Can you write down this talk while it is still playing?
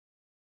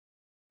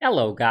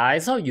Hello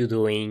guys, how you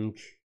doing?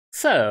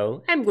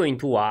 So, I'm going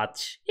to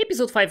watch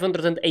episode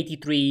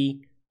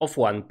 583 of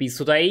One Piece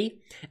today,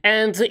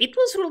 and it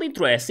was really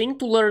interesting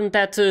to learn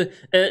that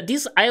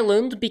this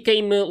island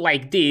became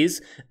like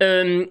this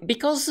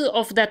because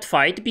of that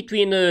fight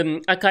between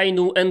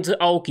Akainu and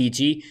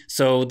Aokiji.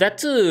 So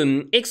that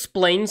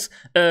explains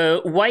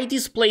why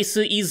this place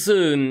is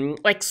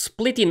like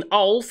split in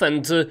half,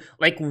 and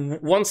like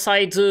one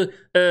side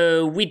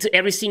with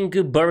everything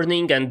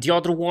burning and the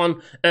other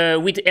one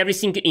with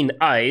everything in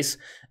ice.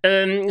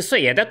 So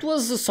yeah, that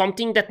was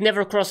something that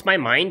never crossed my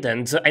mind,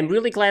 and I'm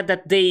really glad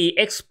that they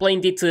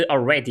explained it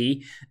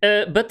already.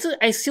 But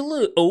I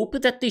still hope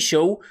that they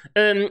show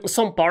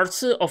some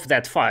parts of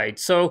that fight.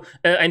 So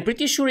I'm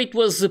pretty sure it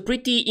was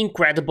pretty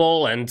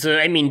incredible, and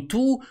I mean,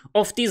 two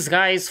of these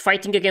guys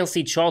fighting against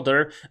each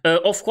other.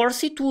 Of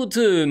course, it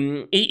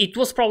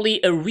was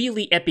probably a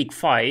really epic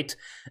fight.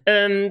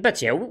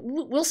 But yeah,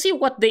 we'll see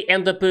what they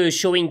end up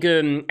showing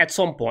at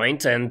some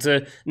point.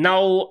 And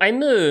now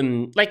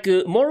I'm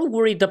more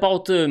worried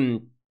about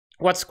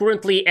what's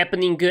currently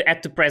happening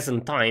at the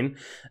present time.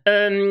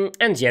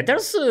 And yeah,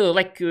 there's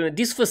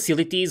these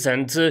facilities,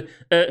 and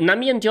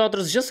Nami and the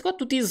others just got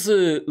to this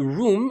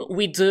room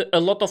with a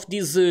lot of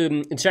these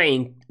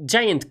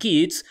giant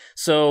kids.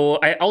 So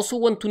I also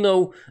want to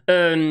know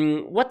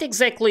what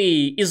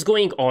exactly is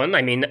going on.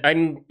 I mean,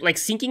 I'm like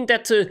thinking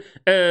that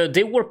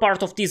they were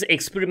part of these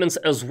experiments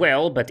as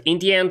well, but in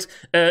the end,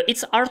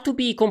 it's hard to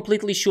be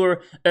completely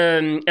sure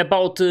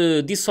about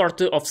this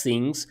sort of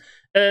things.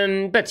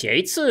 But yeah,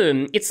 it's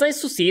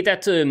nice to see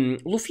that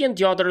Luffy and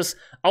the others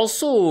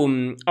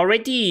also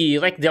already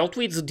like dealt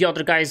with the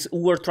other guys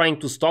who were trying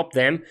to stop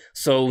them.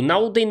 So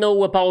now they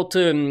know about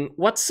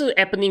what's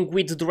happening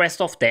with the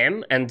rest of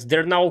them, and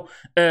they're now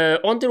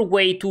on their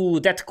way to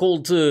that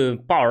cold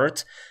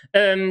part.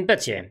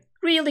 But yeah,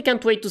 really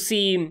can't wait to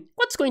see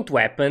what's going to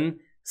happen.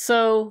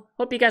 So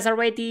hope you guys are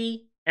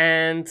ready,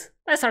 and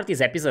let's start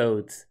this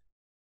episode.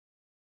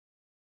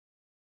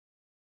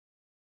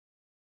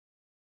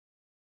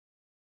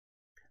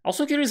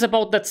 Also curious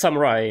about that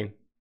samurai.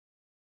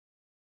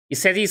 He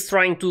said he's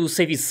trying to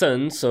save his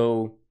son,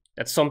 so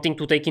that's something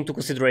to take into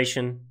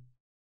consideration.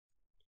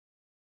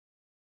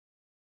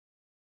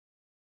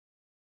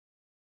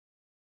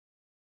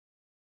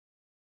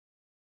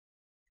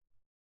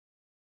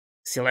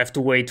 Still have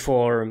to wait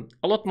for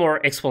a lot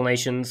more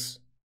explanations,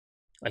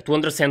 like to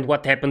understand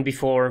what happened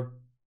before.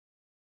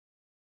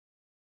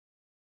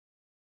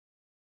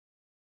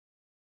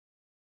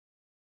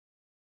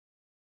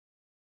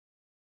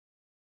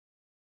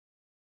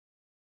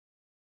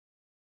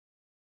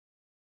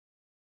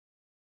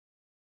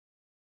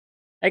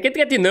 I can't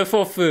get enough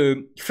of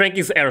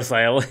Frankie's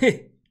hairstyle.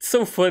 It's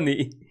so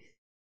funny.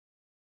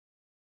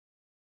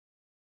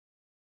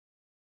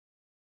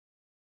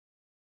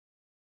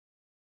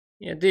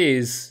 Yeah, it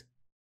is.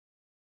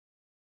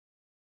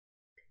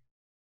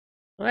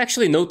 I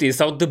actually noticed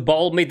how the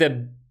ball made a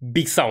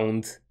big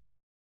sound.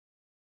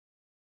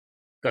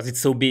 Because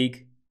it's so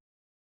big.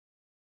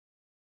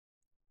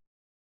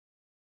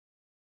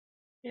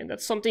 And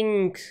that's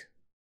something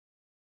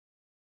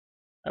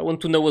I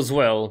want to know as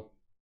well.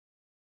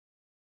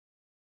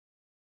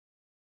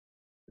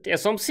 But yeah,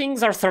 some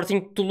things are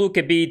starting to look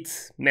a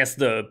bit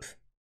messed up.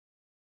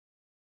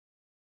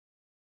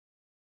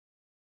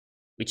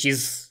 Which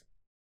is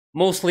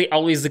mostly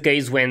always the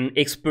case when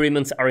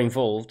experiments are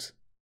involved,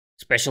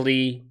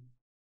 especially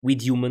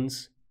with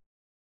humans.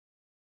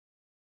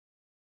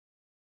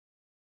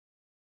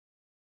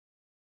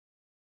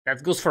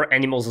 That goes for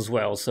animals as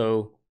well,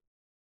 so...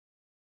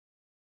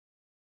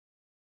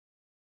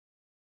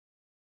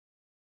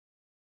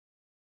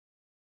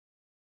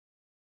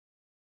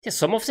 Yeah,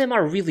 some of them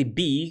are really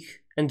big,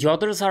 and the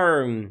others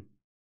are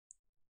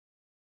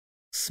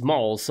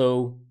small,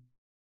 so...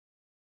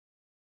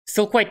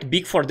 Still quite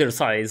big for their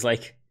size,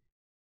 like...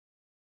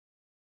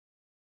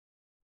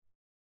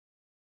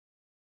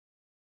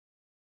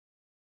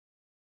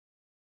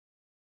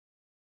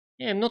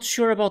 Yeah, I'm not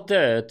sure about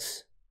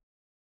that.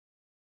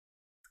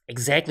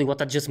 Exactly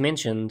what I just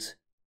mentioned.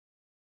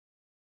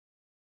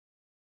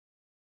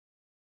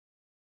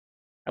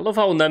 I love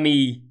how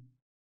Nami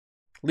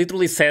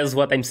literally says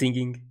what I'm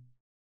thinking.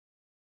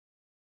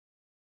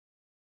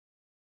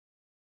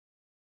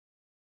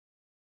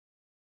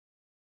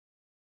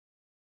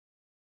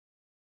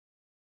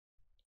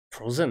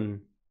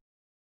 Frozen.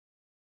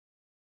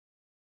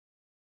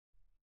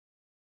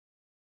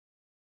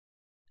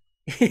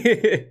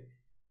 It's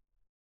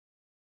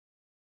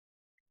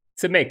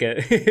a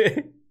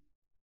mecha.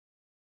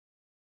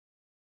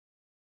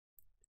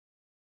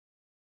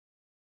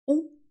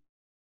 Oh,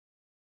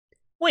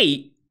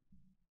 wait.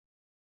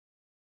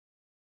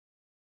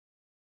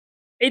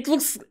 It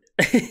looks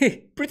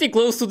pretty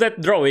close to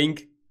that drawing.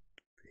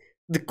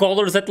 The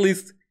colors, at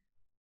least.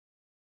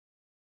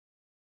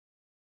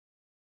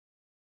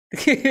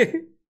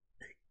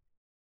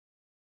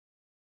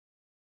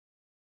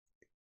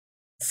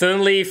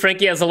 Suddenly,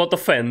 Frankie has a lot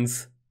of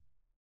fans.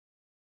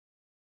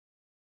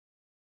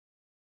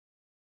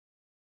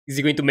 Is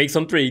he going to make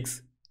some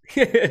tricks?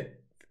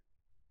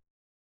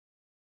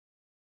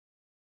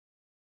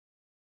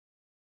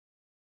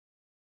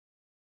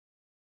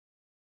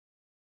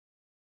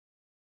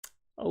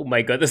 Oh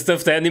my god, a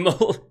stuffed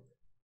animal.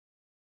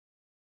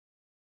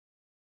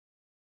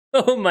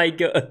 Oh my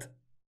god.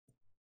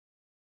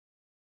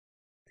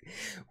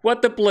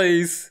 What a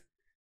place.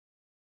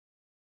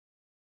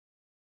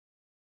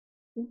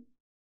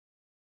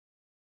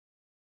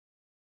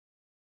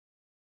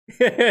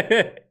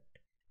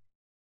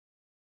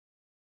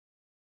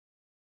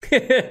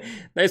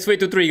 Nice way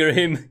to trigger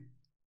him.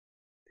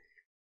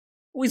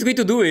 Who is going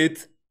to do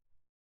it?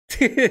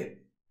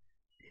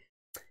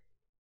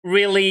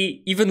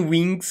 Really? Even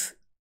wings?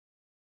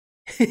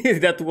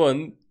 That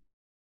one.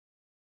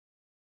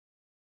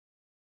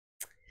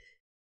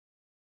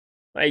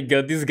 My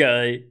god, this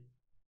guy.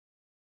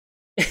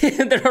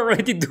 They're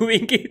already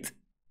doing it.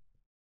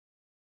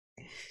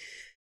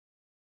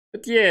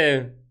 But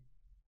yeah.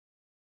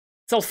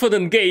 It's all fun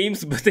and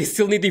games, but they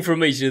still need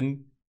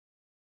information.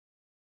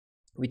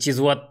 Which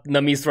is what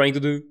Nami is trying to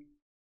do.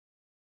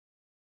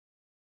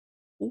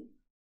 Ooh.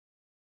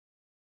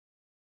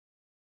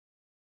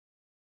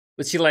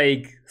 But she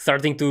like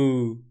starting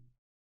to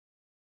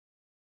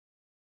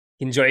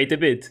enjoy it a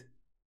bit.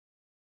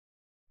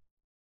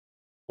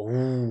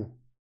 Ooh.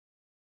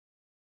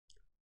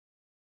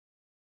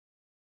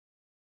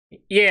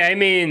 Yeah, I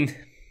mean...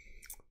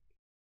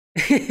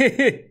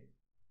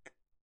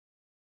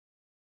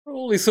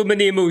 Only so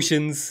many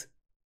emotions.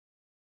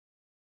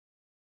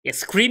 Yeah,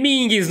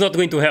 screaming is not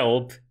going to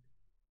help.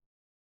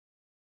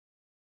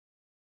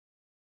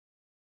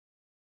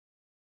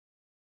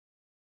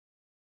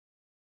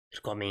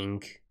 They're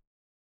coming.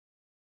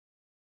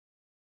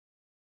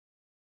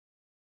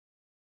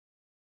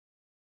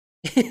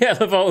 I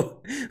love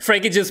how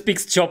Frankie just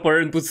picks Chopper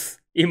and puts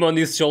him on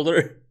his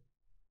shoulder.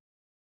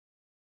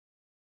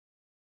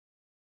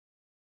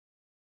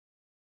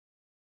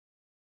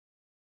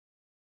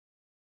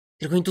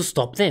 They're going to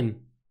stop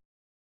them.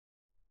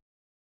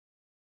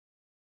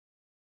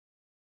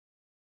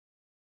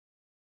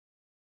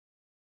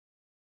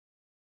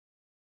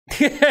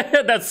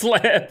 That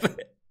slap.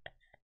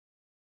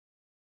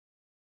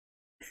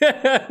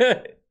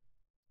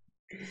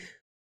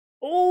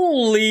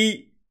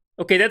 Holy.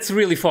 Okay, that's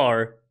really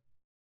far.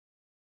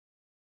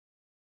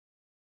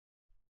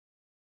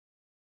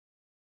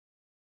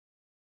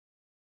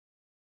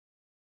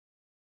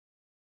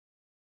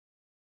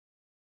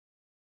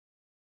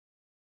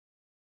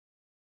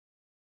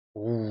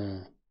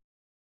 Ooh.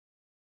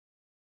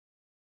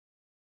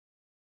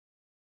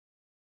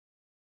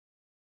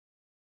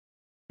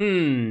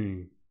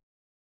 Hmm.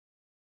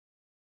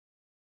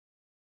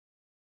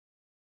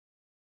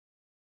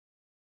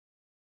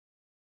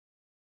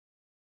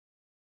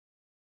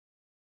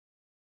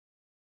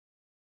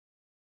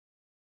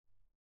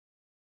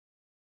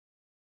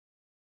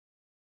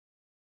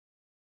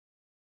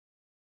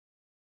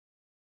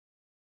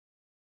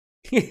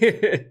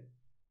 Can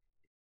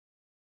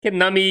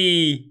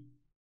Nami...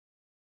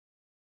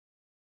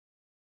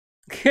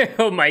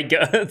 Oh my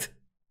god.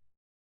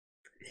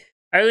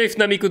 I don't know if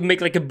Nami could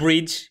make like a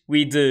bridge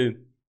with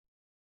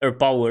her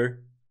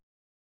power.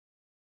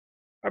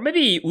 Or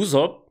maybe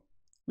Usopp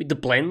with the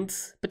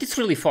plant, but it's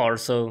really far,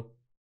 so...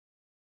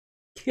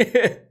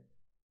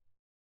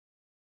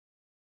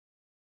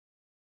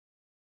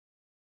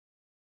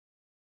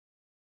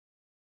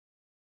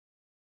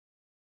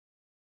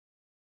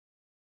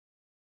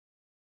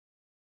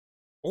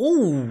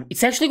 Oh,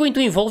 it's actually going to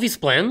involve his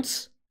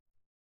plants?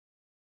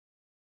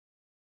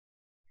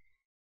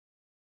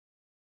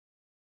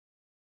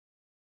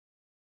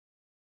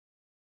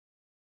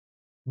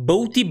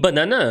 Boaty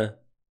banana?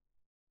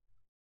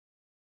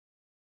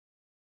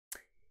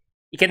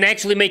 You can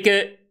actually make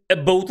a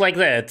boat like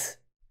that.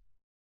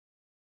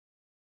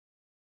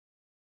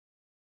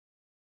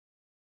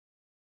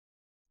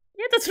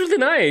 Yeah, that's really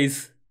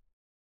nice.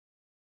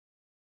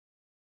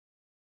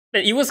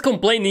 And he was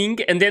complaining,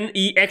 and then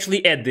he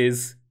actually had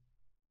this.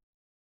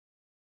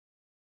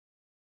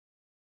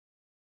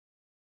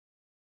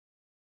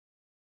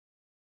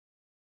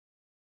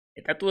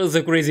 That was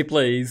a crazy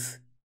place.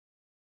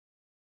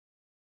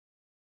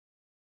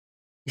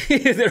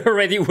 They're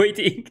already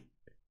waiting.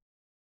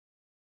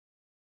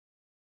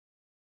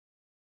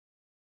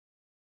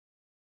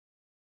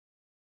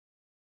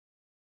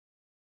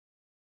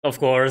 Of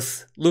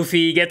course,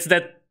 Luffy gets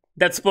that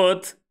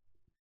spot.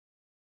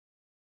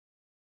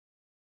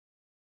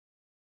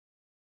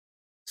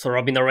 So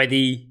Robin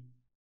already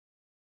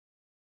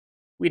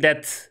with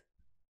that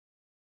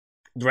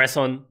dress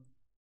on.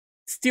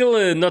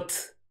 Still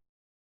not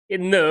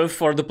enough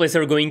for the place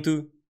they're going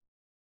to.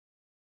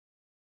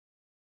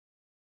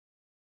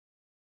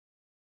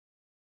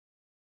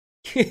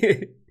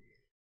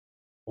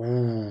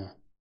 Ooh.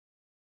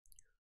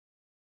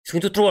 He's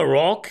going to throw a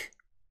rock?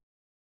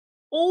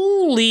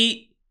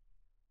 Holy...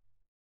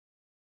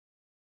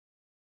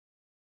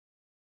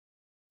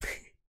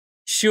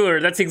 Sure,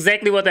 that's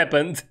exactly what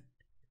happened.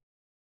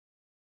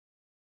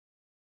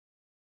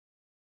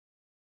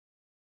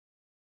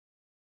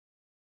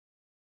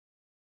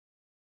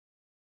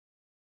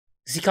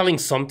 Is he calling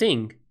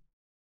something?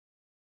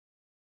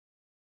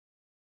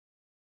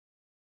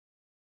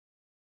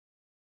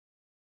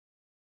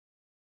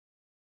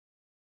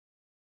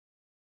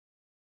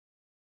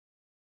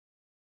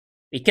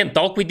 We can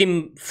talk with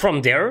him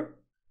from there?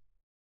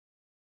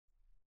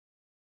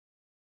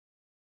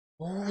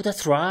 Oh,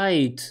 that's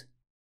right.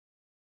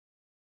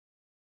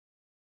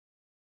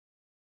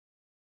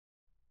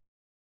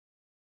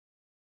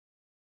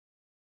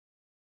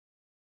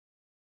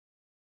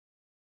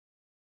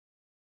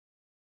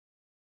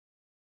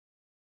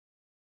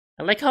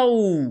 I like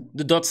how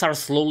the dots are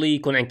slowly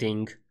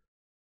connecting.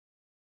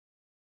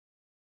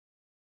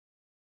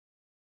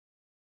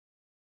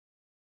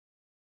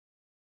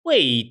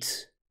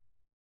 Wait.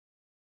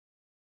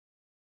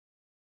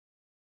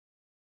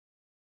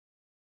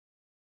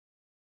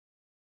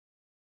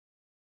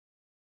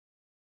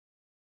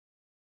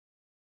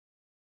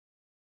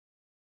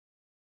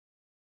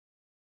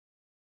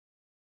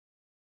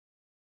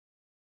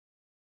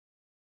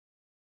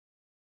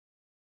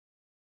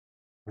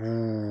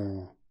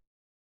 Ooh.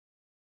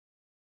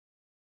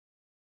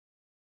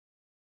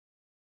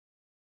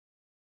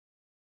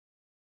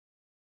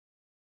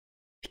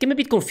 Became a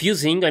bit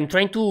confusing. I'm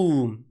trying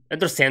to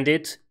understand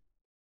it.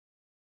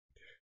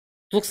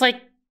 Looks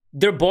like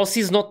their boss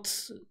is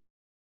not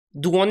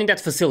the one in that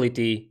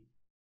facility.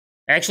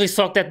 I actually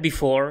saw that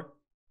before.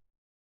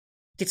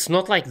 It's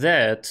not like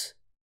that.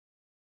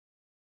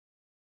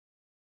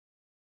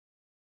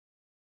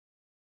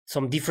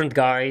 Some different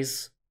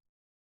guys.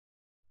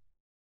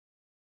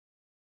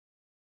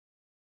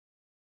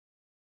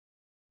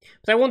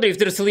 But I wonder if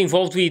they're still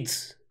involved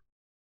with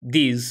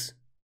these.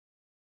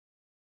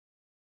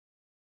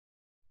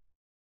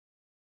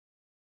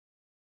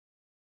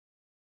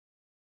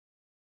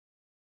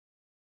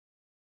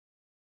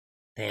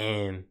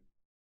 Damn.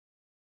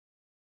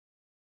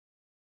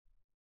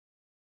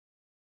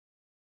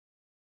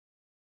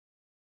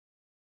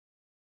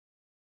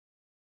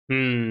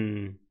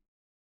 Hmm.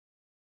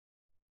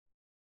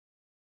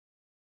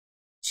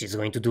 She's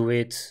going to do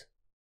it.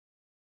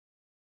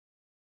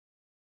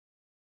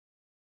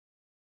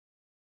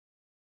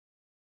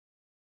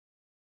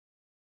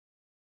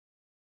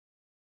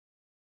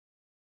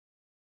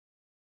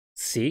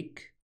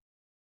 Sick?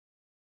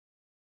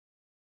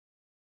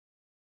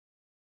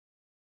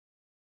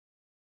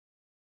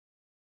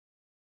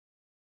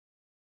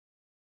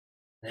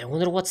 I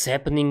wonder what's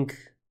happening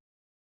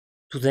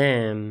to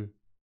them.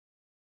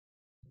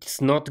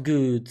 It's not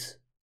good.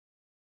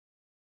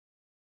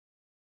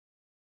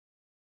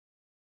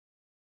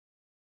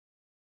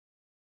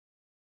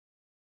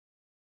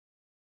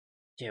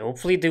 Yeah,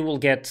 hopefully they will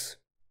get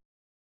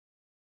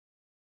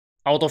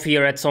out of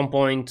here at some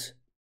point.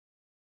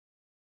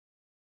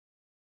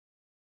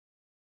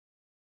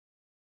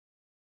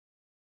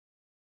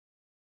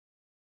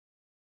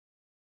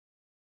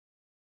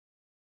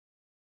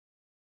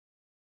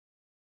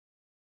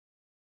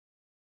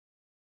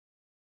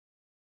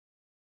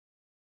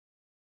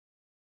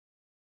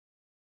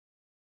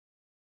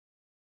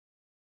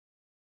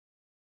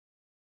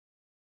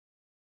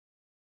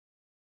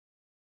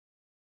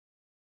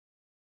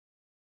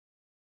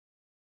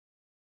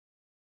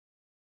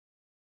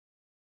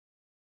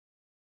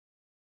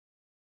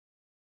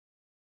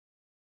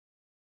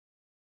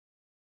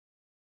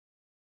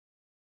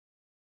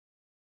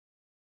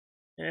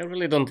 I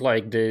really don't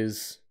like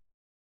this.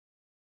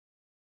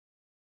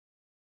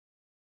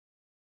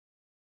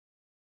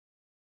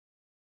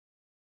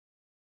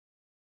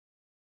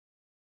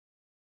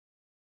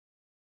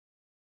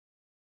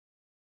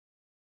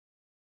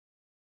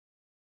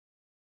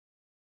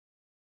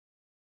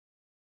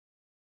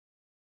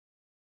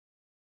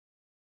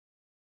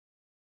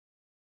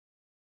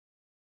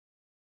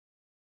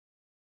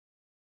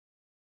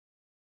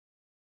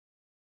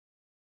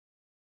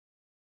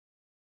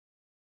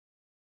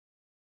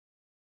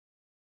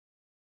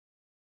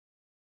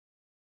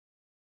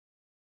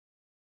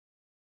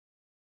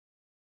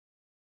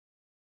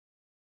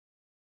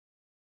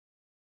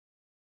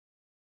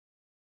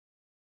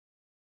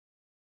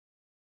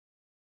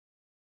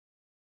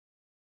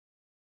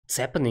 What's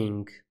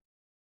happening?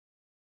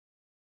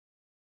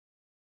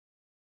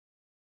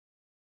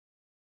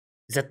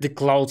 Is that the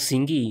Cloud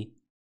Singy?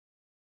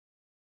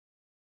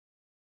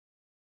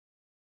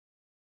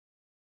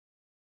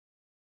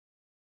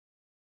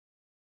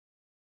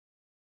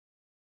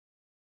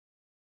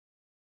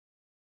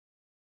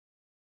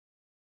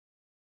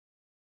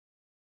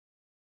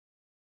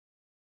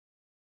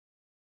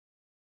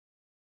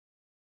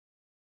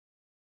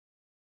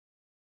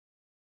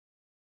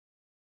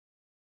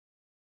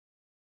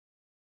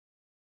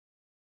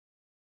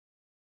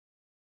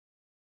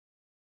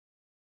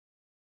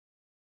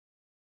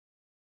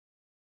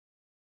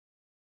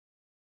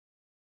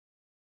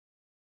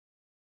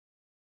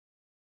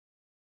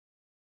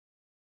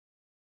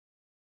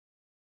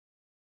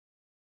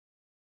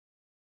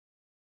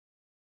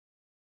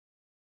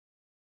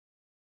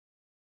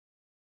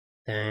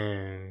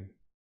 Damn.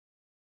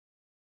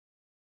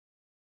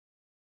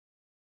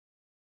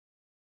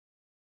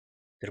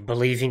 They're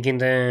believing in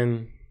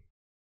them.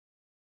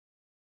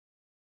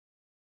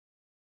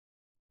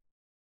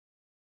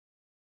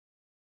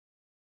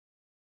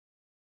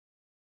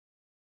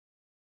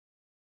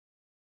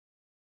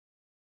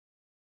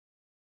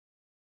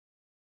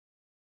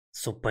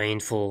 So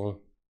painful.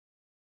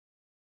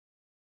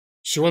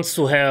 She wants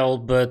to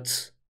help, but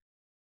it's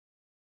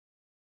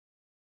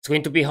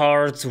going to be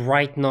hard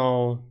right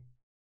now.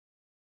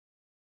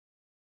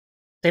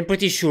 I'm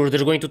pretty sure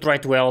they're going to try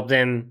to help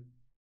them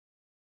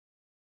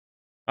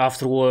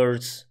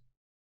afterwards.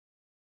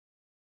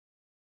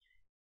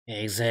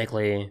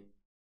 Exactly.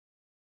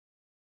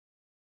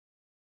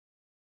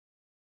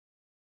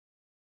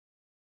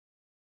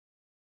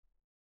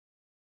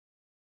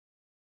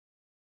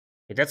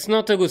 That's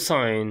not a good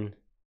sign.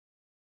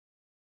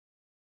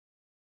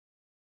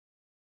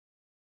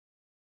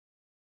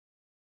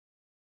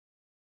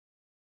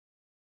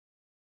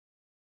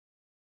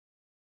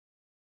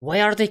 Why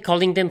are they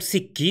calling them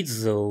sick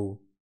kids though?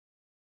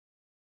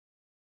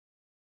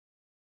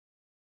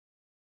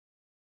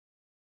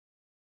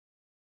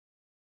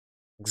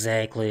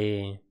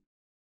 Exactly.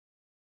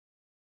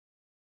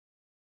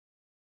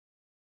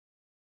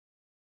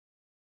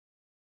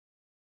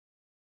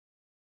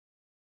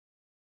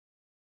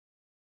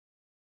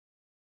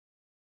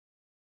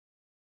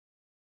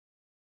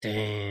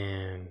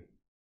 Damn.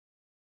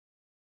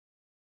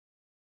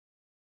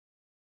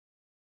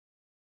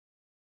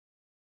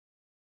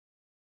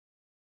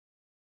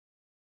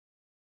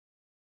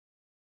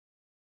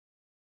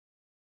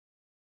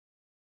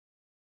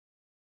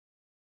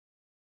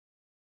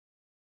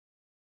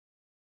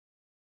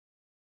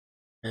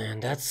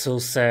 And that's so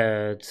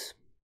sad.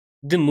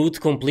 The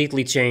mood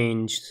completely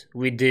changed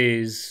with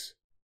this.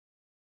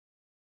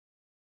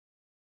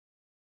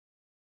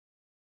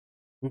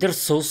 They're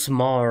so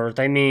smart.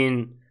 I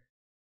mean,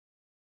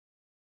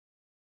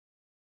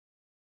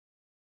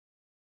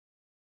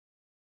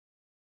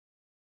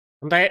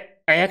 and I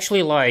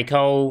actually like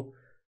how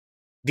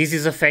this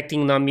is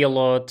affecting Nami a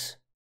lot.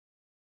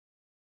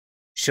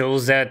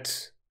 Shows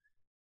that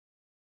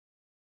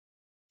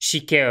she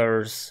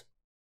cares.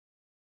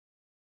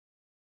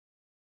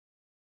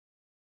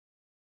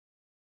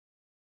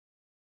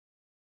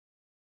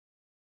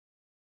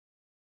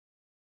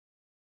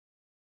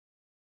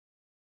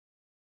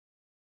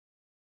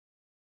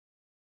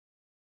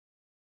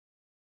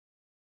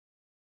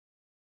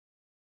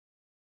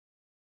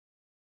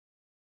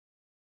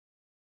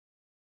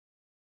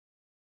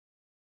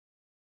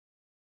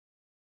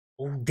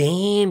 Oh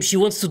damn, she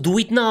wants to do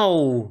it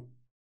now.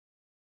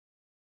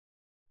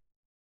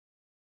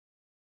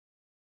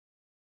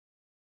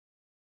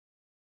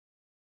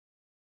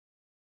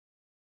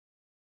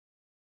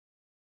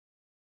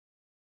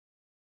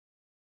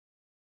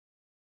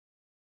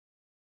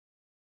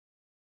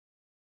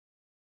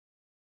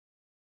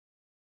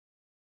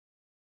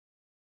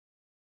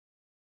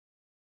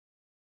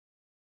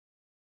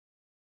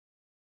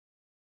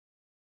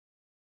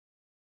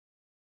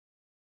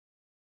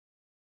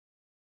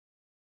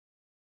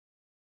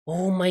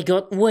 Oh my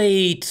god,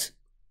 wait.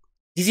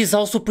 This is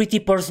also pretty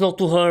personal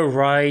to her,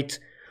 right?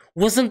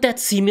 Wasn't that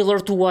similar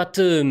to what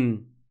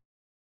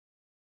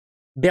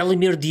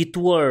Bellemere did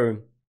to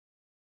her?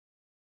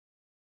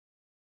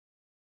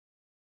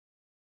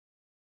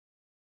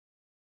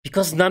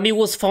 Because Nami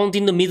was found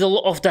in the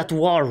middle of that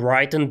war,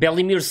 right? And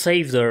Bellemere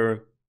saved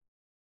her.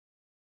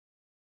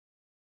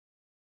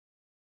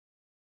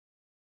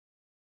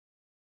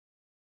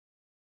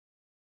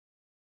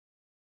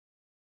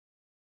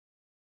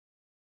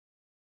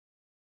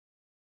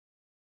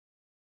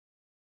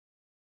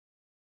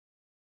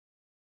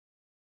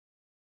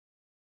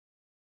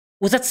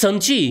 Was that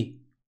Sanji?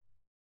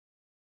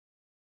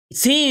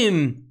 It's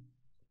him!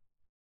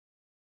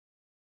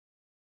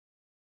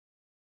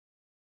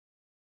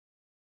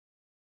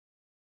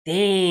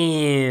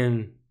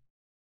 Damn.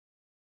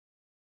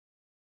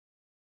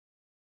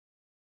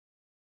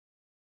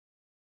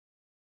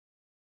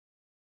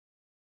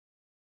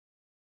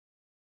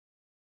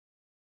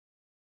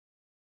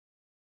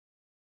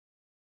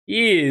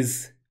 He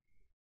is.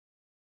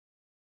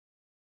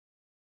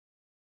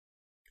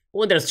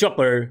 Oh, and there's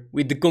Chopper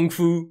with the Kung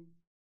Fu.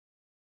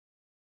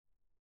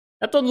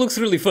 That one looks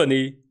really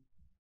funny.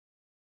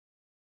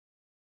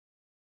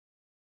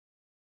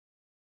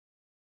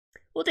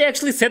 Oh, they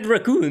actually said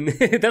raccoon.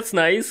 That's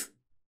nice.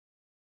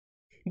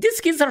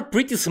 These kids are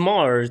pretty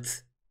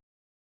smart.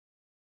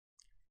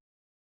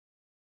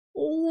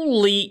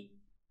 Holy.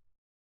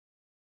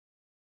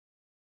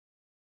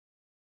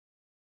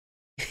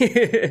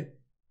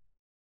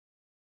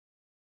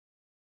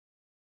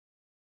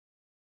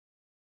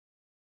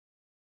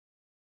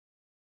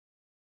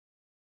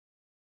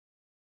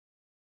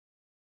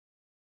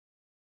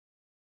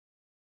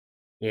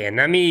 Yeah,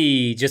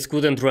 Nami just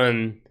couldn't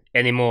run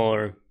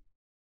anymore.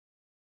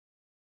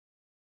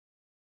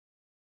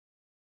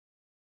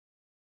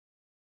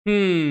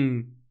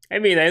 I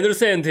mean, I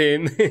understand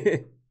him.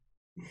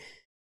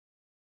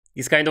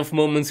 These kind of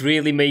moments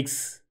really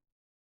makes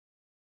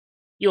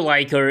you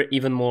like her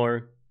even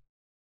more.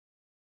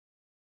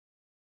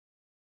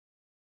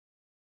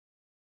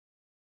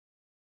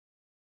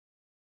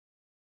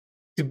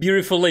 The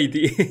beautiful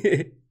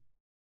lady.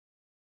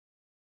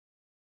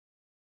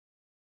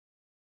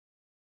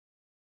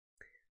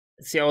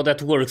 Let's see how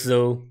that works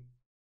though.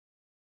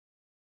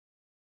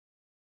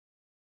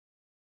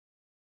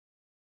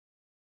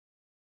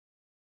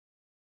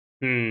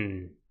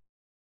 Hmm.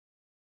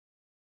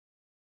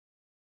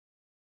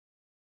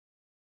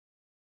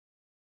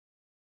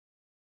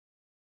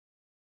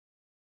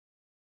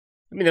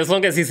 I mean, as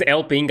long as he's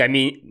helping, I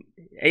mean,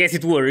 I guess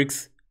it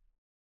works.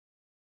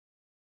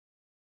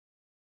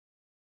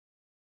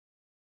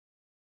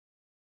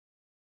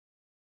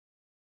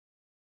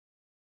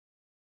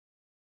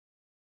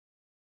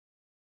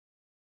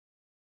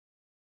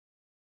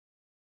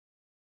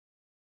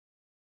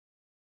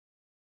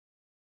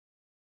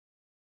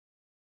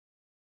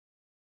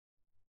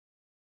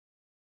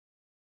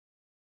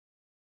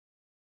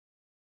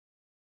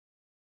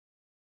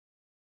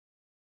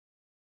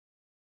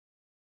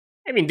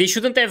 I mean, they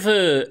shouldn't have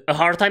a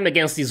hard time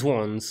against these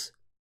ones.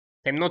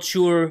 I'm not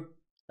sure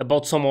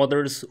about some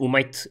others who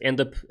might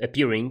end up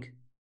appearing.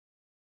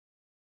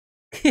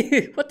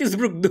 What is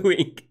Brooke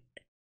doing?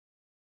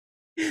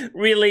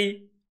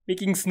 Really?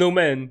 Making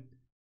snowman?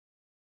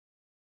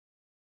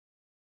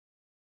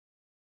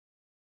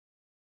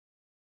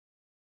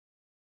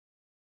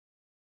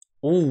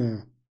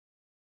 Oh.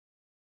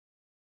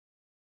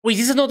 Wait,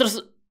 is another...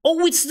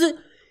 Oh, it's the...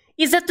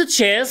 Is that the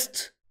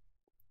chest?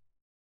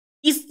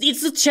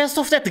 It's the chest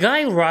of that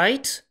guy,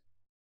 right?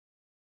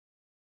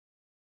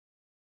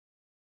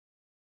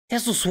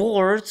 Has the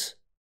sword.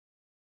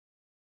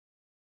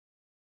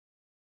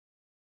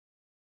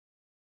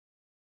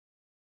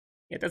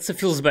 Yeah, that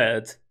feels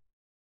bad.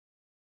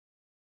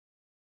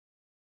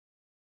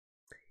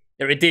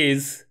 There it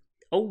is.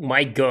 Oh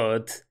my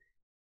god.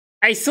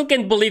 I still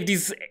can't believe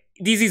this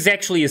is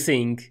actually a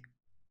thing.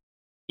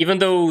 Even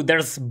though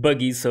there's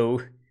Buggy,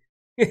 so...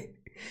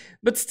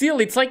 But still,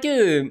 it's like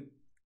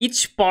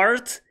each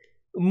part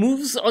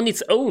moves on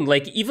its own,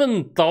 like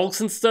even talks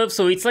and stuff,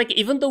 so it's like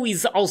even though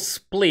it's all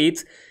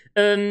split,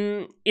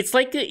 it's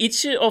like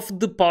each of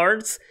the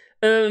parts,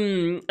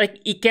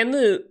 like it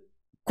can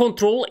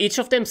control each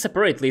of them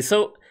separately,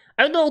 so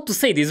I don't know how to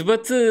say this,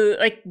 but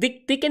like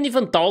they can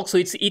even talk, so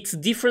it's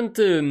different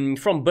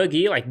from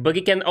Buggy. Like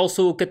Buggy can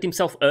also cut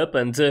himself up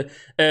and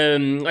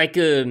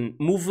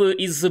move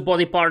his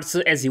body parts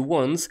as he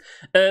wants.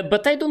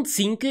 But I don't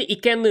think he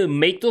can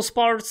make those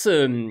parts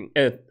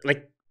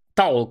like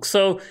talk.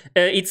 So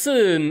it's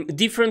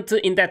different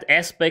in that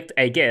aspect,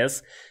 I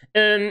guess.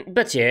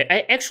 But yeah,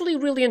 I actually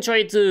really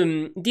enjoyed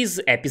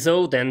this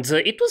episode, and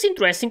it was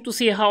interesting to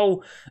see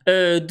how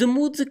the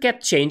mood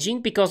kept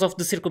changing because of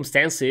the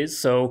circumstances.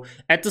 So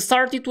at the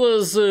start, it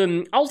was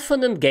all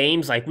fun and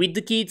games, like with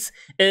the kids,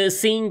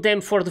 seeing them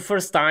for the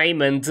first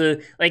time and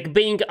like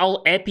being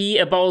all happy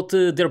about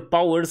their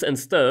powers and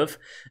stuff.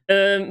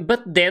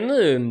 But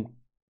then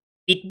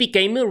it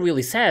became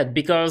really sad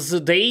because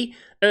they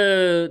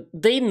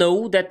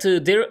know that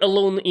they're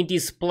alone in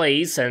this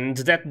place and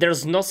that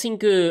there's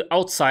nothing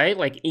outside,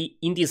 like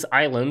in this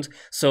island.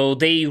 So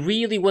they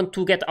really want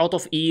to get out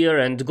of here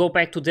and go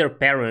back to their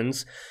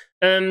parents.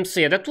 So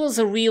yeah, that was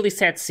a really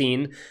sad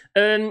scene.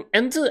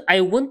 And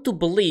I want to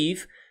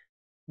believe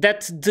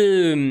that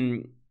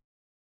the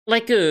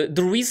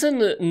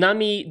reason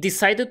Nami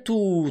decided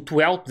to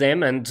help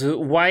them and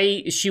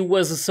why she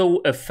was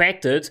so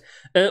affected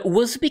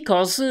was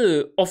because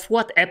of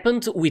what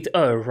happened with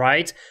her,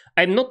 right?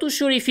 I'm not too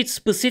sure if it's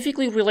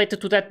specifically related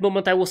to that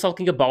moment I was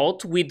talking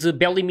about with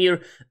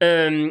Belimir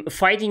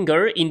fighting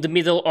her in the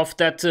middle of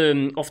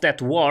that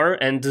war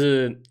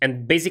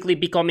and basically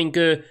becoming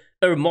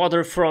her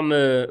mother from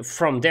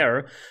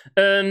there,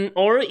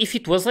 or if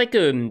it was like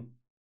a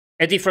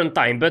different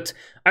time. But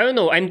I don't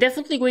know, I'm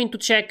definitely going to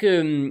check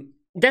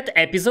that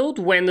episode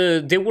when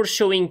they were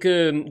showing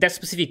that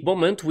specific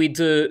moment with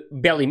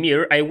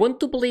Belimir. I want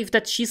to believe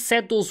that she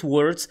said those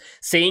words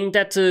saying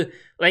that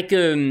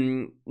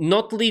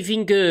not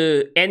leaving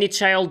any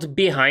child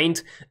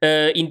behind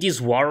in this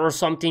war or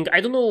something.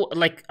 I don't know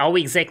like how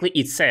exactly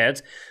it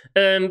said,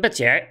 but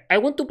yeah, I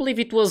want to believe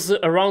it was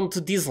around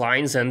these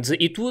lines, and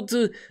it would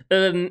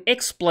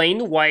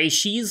explain why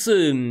she's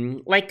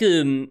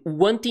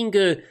wanting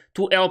to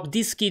help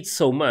these kids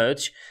so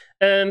much.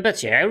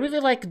 But yeah, I really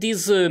like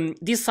this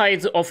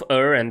side of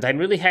her, and I'm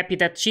really happy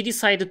that she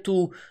decided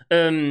to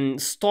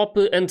stop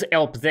and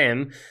help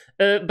them.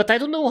 But I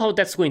don't know how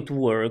that's going to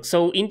work.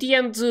 So in the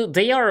end,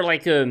 they are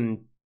like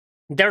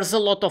there's a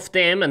lot of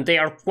them, and they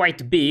are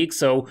quite big.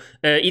 So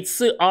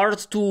it's hard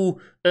to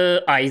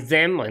hide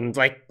them and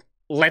like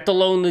let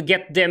alone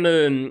get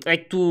them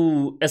like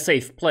to a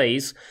safe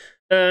place.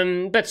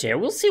 But yeah,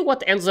 we'll see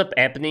what ends up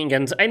happening.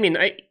 And I mean,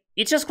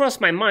 it just crossed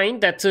my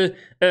mind that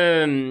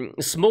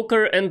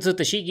Smoker and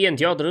Tashigi and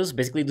the others,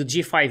 basically the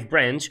G5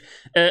 branch,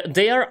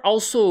 they are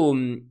also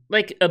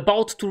like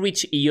about to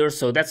reach here,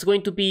 so that's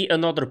going to be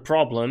another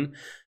problem.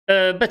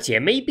 But yeah,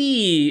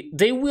 maybe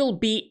they will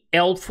be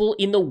helpful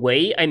in a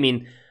way. I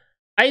mean,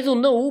 I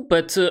don't know,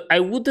 but I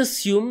would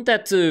assume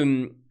that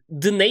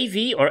the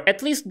Navy, or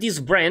at least this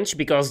branch,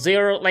 because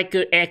they're like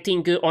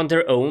acting on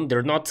their own,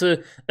 they're not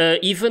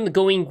even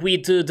going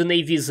with the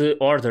Navy's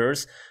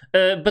orders.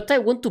 But I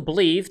want to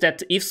believe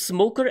that if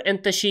Smoker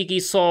and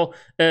Tashigi saw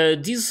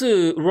these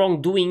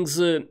wrongdoings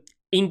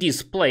in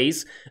this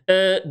place,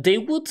 they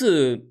would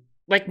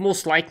like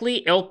most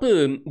likely help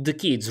the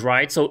kids,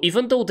 right? So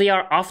even though they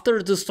are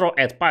after the Straw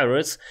Hat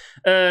Pirates,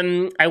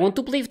 I want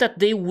to believe that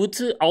they would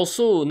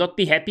also not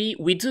be happy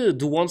with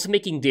the ones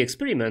making the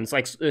experiments,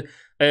 like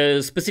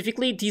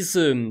specifically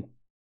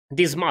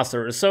these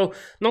masters. So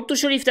not too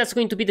sure if that's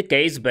going to be the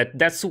case, but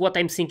that's what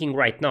I'm thinking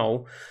right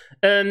now.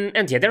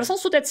 And yeah, there's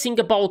also that thing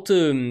about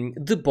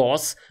the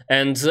boss,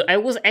 and I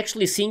was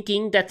actually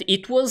thinking that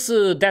it was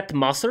that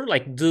master,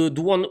 like the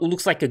one who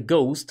looks like a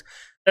ghost,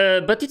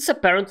 but it's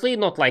apparently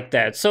not like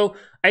that. So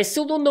I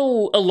still don't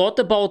know a lot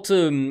about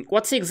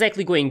what's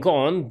exactly going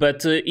on,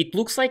 but it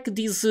looks like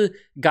these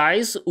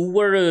guys who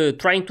were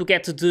trying to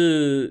get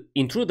the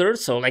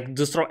intruders, so like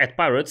the Straw Hat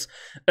Pirates,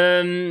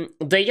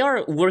 they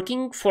are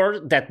working for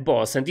that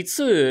boss, and it's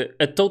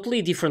a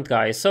totally different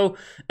guy. So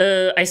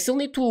I still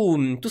need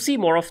to see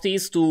more of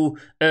this to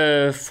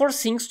for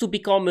things to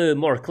become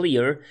more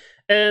clear.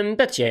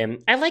 But yeah,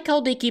 I like how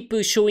they keep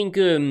showing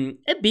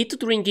a bit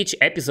during each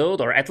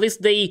episode, or at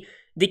least they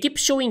keep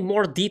showing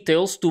more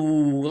details to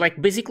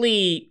like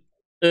basically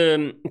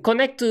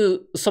connect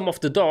some of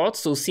the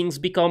dots so things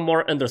become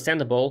more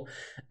understandable.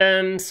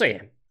 So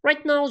yeah,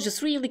 right now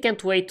just really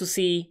can't wait to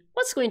see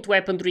what's going to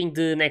happen during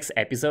the next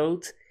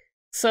episode.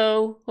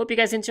 So hope you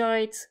guys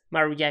enjoyed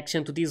my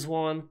reaction to this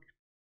one,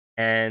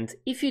 and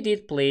if you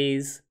did,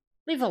 please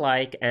leave a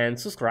like and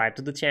subscribe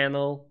to the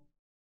channel.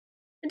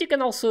 And you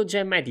can also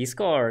join my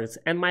Discord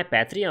and my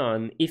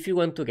Patreon if you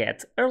want to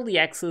get early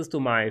access to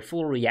my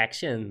full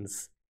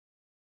reactions.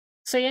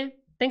 So yeah,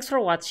 thanks for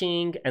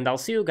watching, and I'll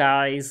see you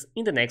guys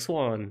in the next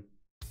one.